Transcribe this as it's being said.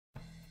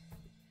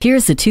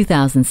Here's a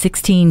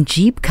 2016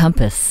 Jeep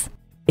Compass.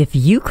 If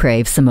you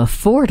crave some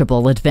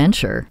affordable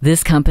adventure,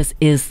 this Compass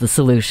is the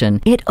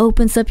solution. It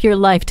opens up your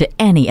life to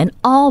any and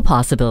all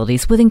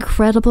possibilities with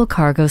incredible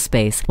cargo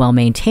space while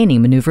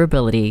maintaining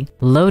maneuverability.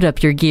 Load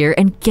up your gear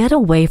and get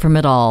away from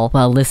it all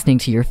while listening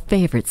to your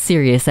favorite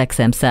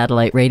SiriusXM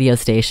satellite radio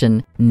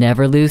station.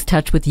 Never lose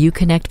touch with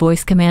Uconnect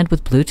voice command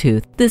with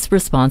Bluetooth. This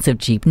responsive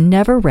Jeep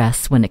never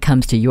rests when it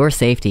comes to your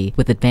safety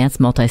with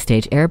advanced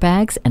multi-stage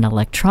airbags and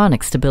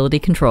electronic stability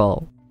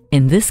control.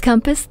 In this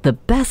Compass, the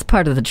best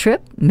part of the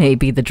trip may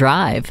be the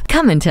drive.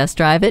 Come and test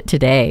drive it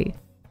today.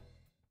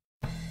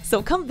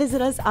 So come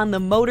visit us on the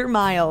Motor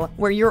Mile,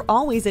 where you're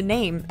always a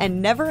name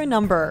and never a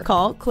number.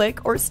 Call,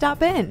 click, or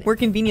stop in. We're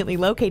conveniently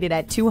located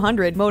at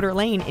 200 Motor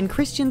Lane in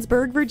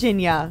Christiansburg,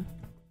 Virginia.